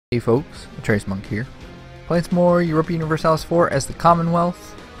Hey folks, Trace Monk here. Playing some more Europa Universalis 4 as the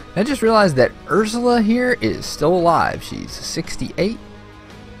Commonwealth. I just realized that Ursula here is still alive. She's 68.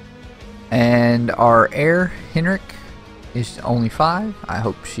 And our heir, Henrik, is only 5. I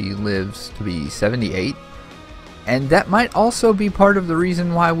hope she lives to be 78. And that might also be part of the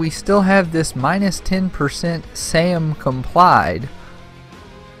reason why we still have this minus 10% Sam complied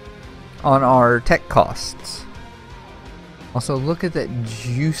on our tech costs. Also, look at that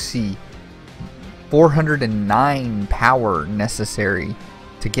juicy 409 power necessary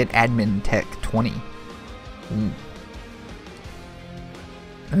to get admin tech 20. And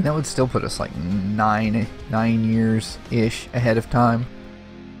that would still put us like 9 years-ish ahead of time.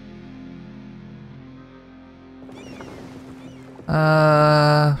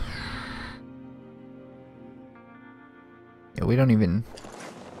 Yeah, we don't even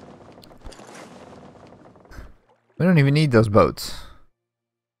need those boats.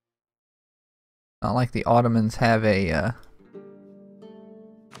 Not like the Ottomans have a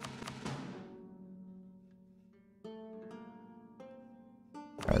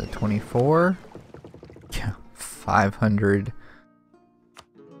or the 24. Yeah, 500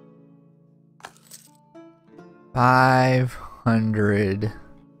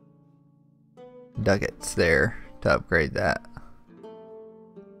 ducats there to upgrade that.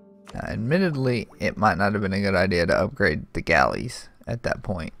 Now, admittedly, it might not have been a good idea to upgrade the galleys at that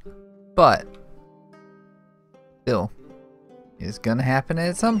point, but still, it's gonna happen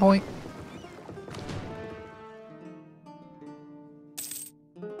at some point.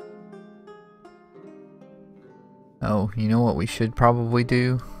 Oh, you know what we should probably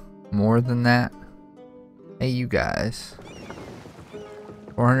do more than that? Hey, you guys.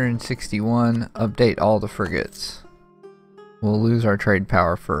 461, update all the frigates. We'll lose our trade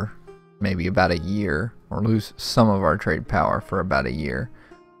power for maybe about a year, or lose some of our trade power for about a year.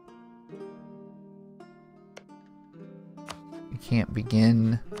 We can't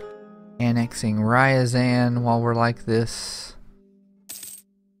begin annexing Ryazan while we're like this.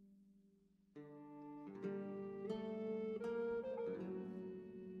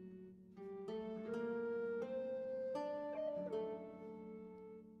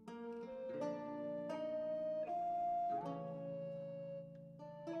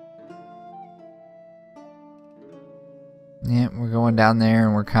 Yeah, we're going down there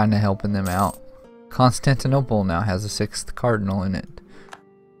and we're kind of helping them out. Constantinople now has a 6th cardinal in it.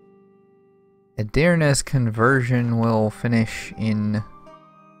 Edirne's conversion will finish in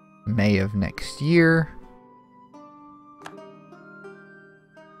May of next year.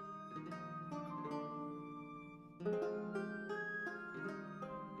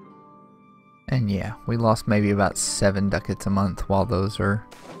 And yeah, we lost maybe about 7 ducats a month while those are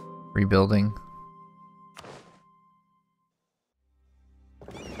rebuilding.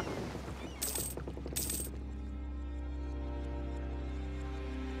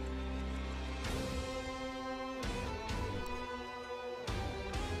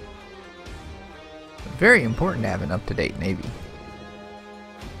 Very important to have an up-to-date navy.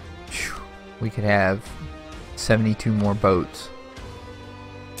 We could have 72 more boats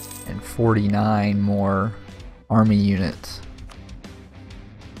and 49 more army units.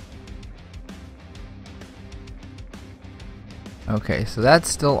 Okay, so that's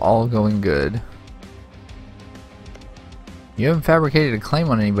still all going good. You haven't fabricated a claim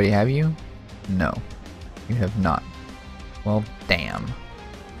on anybody, have you? No, you have not. Well, damn.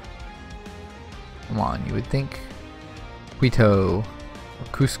 Come on, you would think Quito, or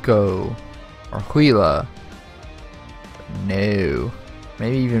Cusco, or Huila. No.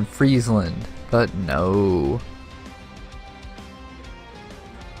 Maybe even Friesland, but no.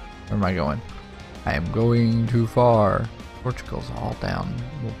 Where am I going? I am going too far. Portugal's all down.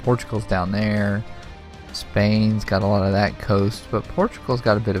 Well, Portugal's down there. Spain's got a lot of that coast, but Portugal's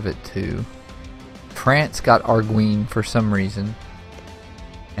got a bit of it too. France got Arguin for some reason.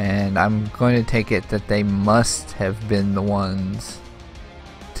 And I'm going to take it that they must have been the ones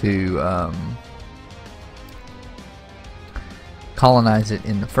to colonize it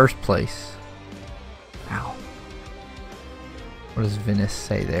in the first place. Ow. What does Venice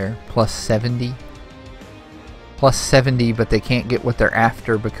say there? Plus 70? Plus 70, but they can't get what they're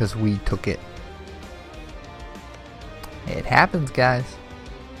after because we took it. It happens, guys.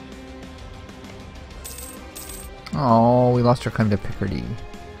 Oh, we lost our claim to Picardy.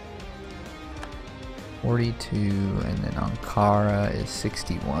 42, and then Ankara is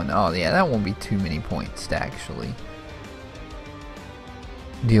 61. Oh yeah, that won't be too many points to actually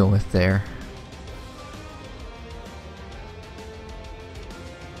deal with there.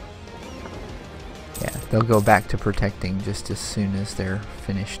 Yeah, they'll go back to protecting just as soon as they're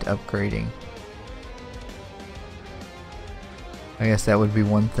finished upgrading. I guess that would be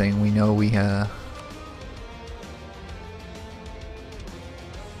one thing. We know we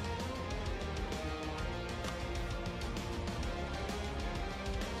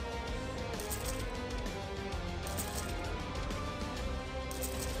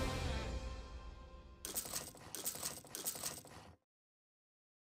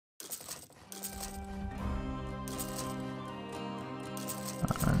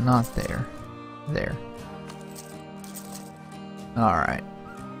not there. There. Alright.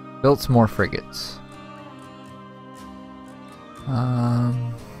 Built some more frigates.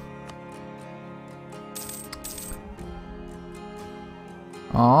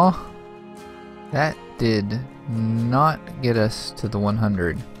 Aw. That did not get us to the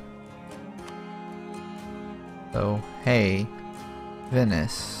 100. So, hey,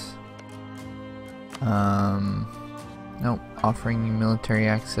 Venice. Nope. Offering you military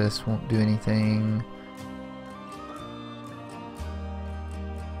access won't do anything.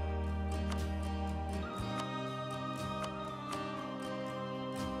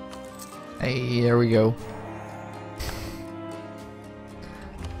 Hey, there we go.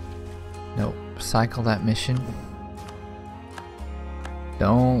 Nope. Cycle that mission.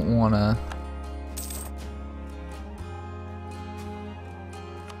 Don't wanna.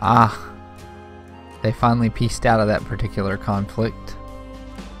 Ah. They finally pieced out of that particular conflict.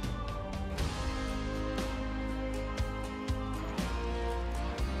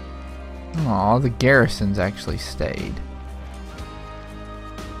 Aw, the garrisons actually stayed.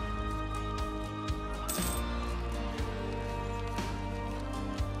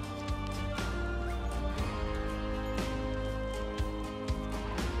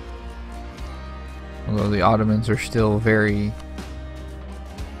 Although the Ottomans are still very...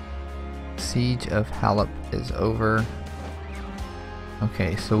 Siege of Halep is over.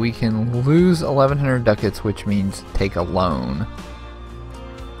 Okay, so we can lose 1100 ducats, which means take a loan.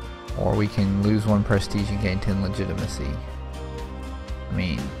 Or we can lose 1 prestige and gain 10 legitimacy. I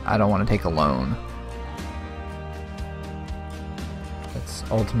mean, I don't want to take a loan. That's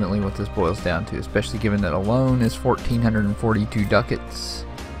ultimately what this boils down to, especially given that a loan is 1442 ducats.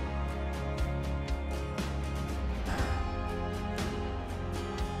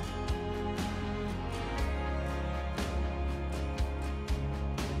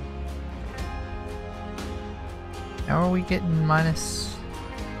 How are we getting minus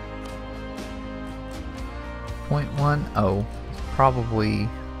 0.1? Oh, it's probably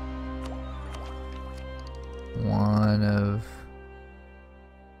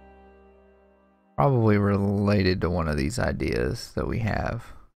probably related to one of these ideas that we have.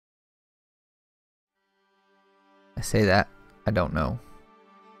 I say that, I don't know.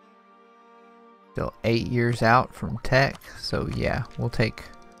 Still 8 years out from tech, so yeah, we'll take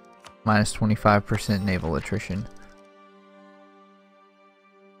minus 25% naval attrition.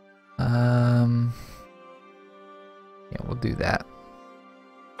 Yeah, we'll do that.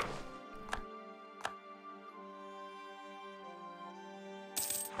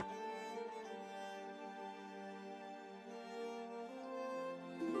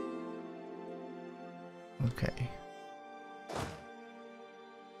 Okay.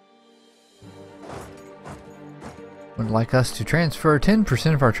 Would like us to transfer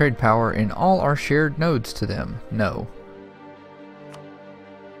 10% of our trade power in all our shared nodes to them? No.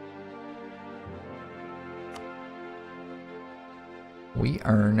 We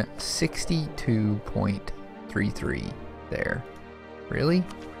earn 62.33 there. Really?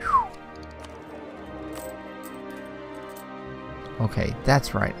 Whew. Okay,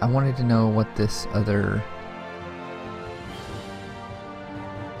 that's right. I wanted to know what this other...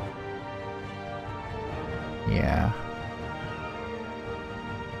 Yeah.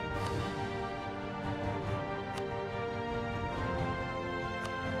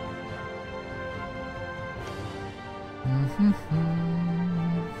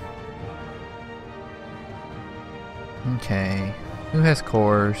 Okay, who has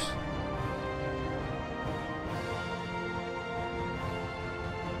cores?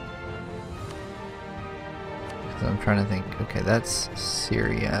 So I'm trying to think. Okay, that's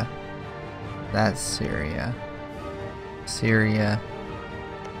Syria. That's Syria. Syria.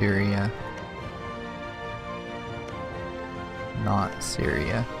 Syria. Not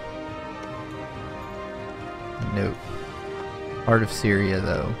Syria. Nope. Part of Syria,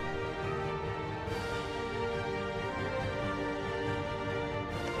 though.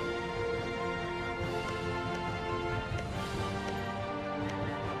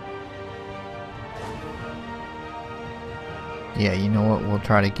 Yeah, you know what? We'll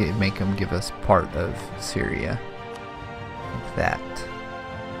try to make them give us part of Syria. Like that.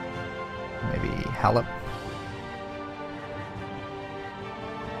 Maybe Halep.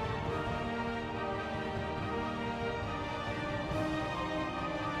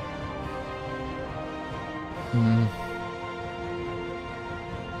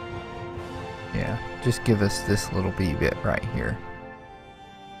 Yeah, just give us this little bit right here.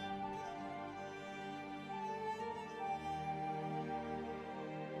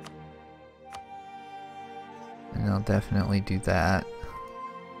 And I'll definitely do that.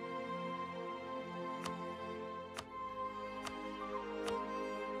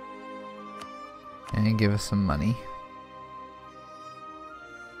 And give us some money.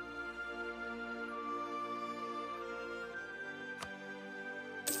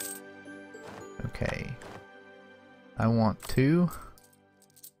 Okay. I want to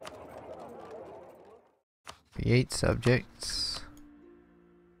create subjects.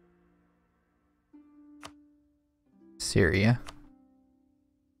 Syria.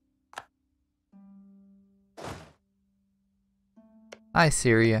 Hi,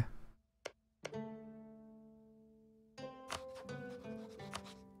 Syria.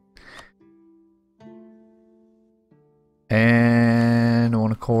 And I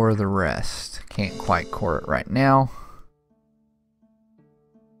want to core the rest. Can't quite core it right now.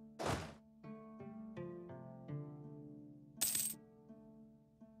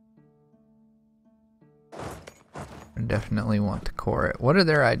 I definitely want to core it. What are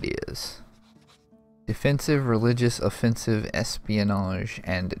their ideas? Defensive, religious, offensive, espionage,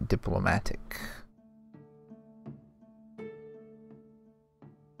 and diplomatic.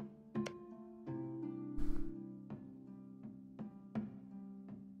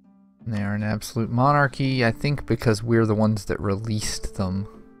 They are an absolute monarchy, I think because we're the ones that released them.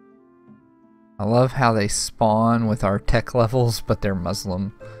 I love how they spawn with our tech levels, but they're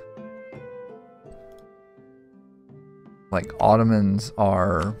Muslim. Like, Ottomans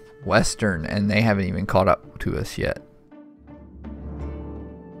are Western, and they haven't even caught up to us yet.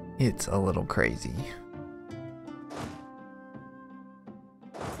 It's a little crazy.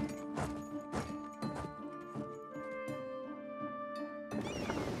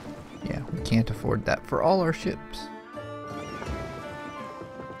 Yeah, we can't afford that for all our ships.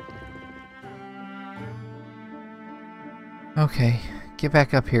 Okay, get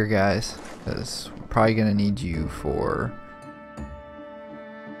back up here, guys, because we're probably gonna need you for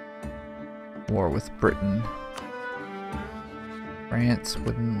war with Britain. France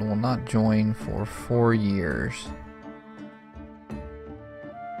will not join for 4 years.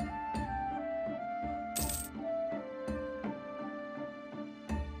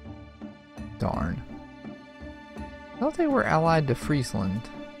 Darn. I thought they were allied to Friesland.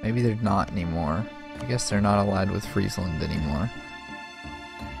 Maybe they're not anymore. I guess they're not allied with Friesland anymore.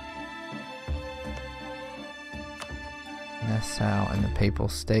 Nassau and the Papal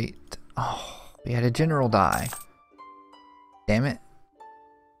State. Oh, we had a general die. Damn it.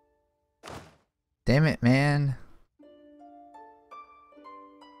 Damn it, man.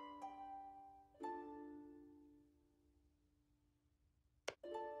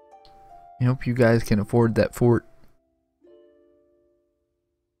 I hope you guys can afford that fort.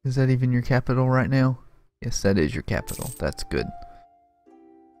 Is that even your capital right now? Yes, that is your capital. That's good.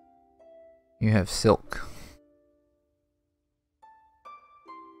 You have silk.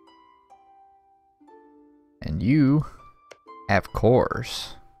 And you have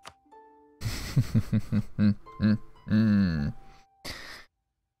cores.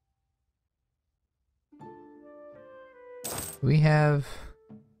 We have...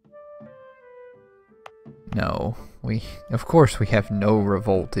 No, of course we have no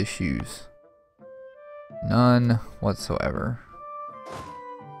revolt issues. None whatsoever.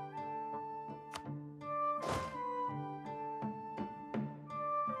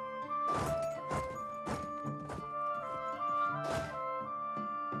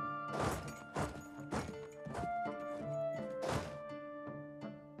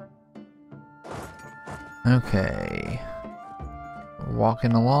 Okay. We're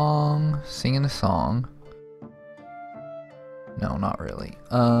walking along, singing a song. No, not really.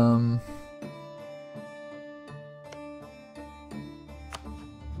 Oh,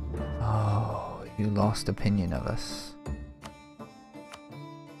 you lost opinion of us.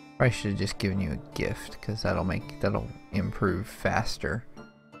 Probably should have just given you a gift, because that'll improve faster.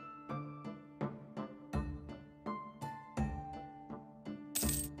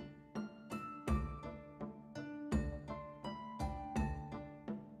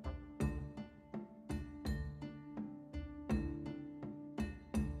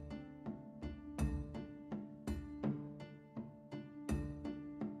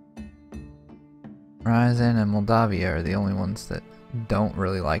 Ryazan and Moldavia are the only ones that don't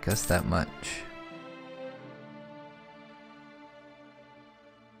really like us that much.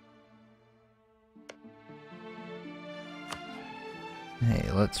 Hey,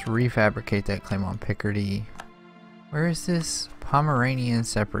 let's refabricate that claim on Picardy. Where is this? Pomeranian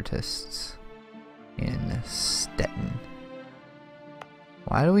separatists in Stettin.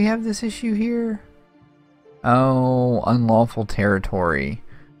 Why do we have this issue here? Oh, unlawful territory.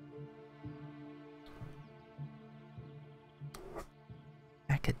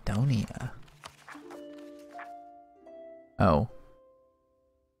 Macedonia. Oh.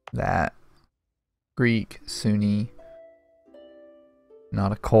 That. Greek, Sunni.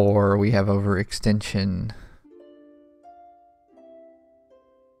 Not a core. We have overextension.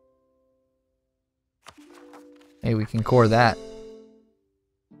 Hey, we can core that.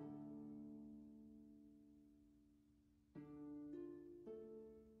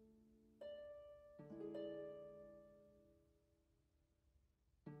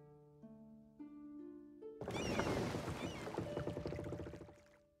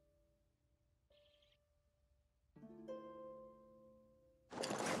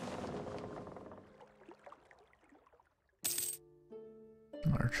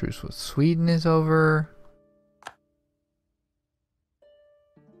 Our truce with Sweden is over.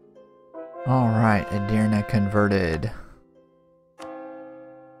 Alright, Edirne converted.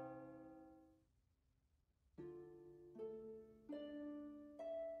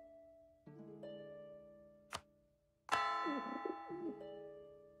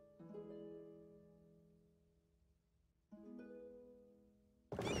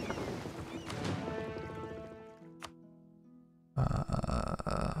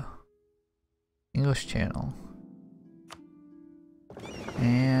 English Channel.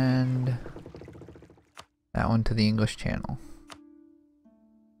 And that one to the English Channel.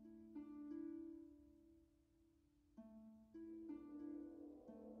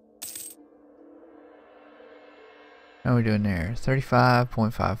 How are we doing there?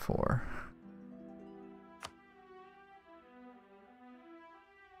 35.54.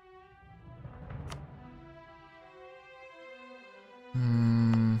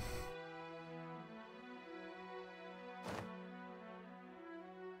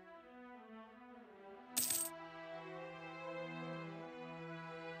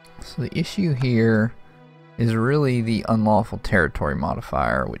 So the issue here is really the unlawful territory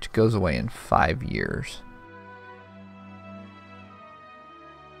modifier, which goes away in 5 years.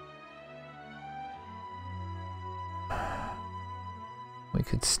 We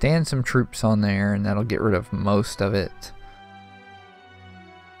could stand some troops on there and that'll get rid of most of it.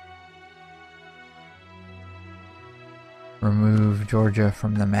 Remove Georgia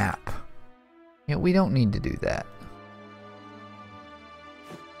from the map. Yeah, we don't need to do that.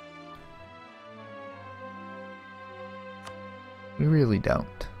 We really don't.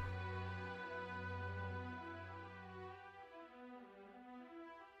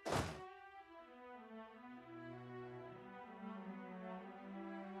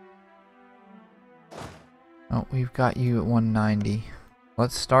 Oh, we've got you at 190.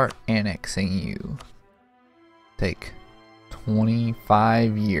 Let's start annexing you. Take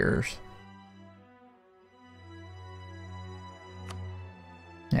 25 years.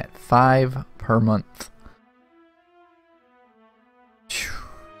 At 5 per month.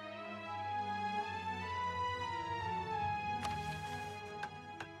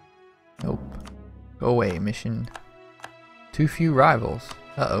 Nope. Go away, mission. Too few rivals.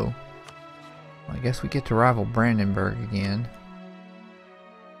 Uh-oh. Well, I guess we get to rival Brandenburg again.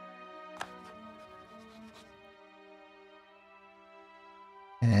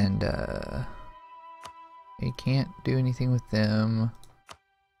 And, we can't do anything with them.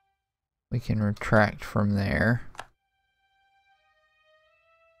 We can retract from there.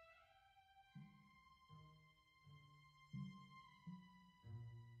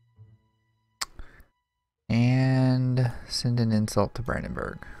 And send an insult to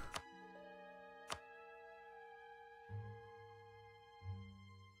Brandenburg.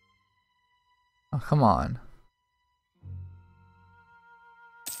 Oh, come on.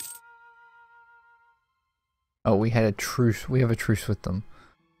 Oh, we had a truce. We have a truce with them.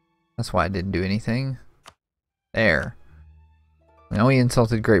 That's why I didn't do anything. There. Now we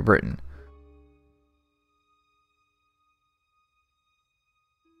insulted Great Britain.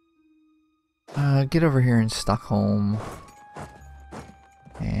 Get over here in Stockholm.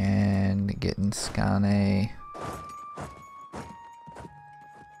 And get in Skane.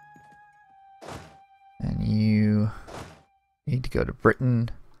 And you need to go to Britain.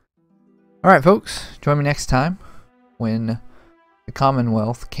 Alright folks, join me next time when the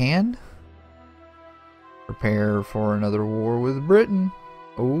Commonwealth can prepare for another war with Britain.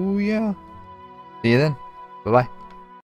 Oh yeah. See you then. Bye-bye.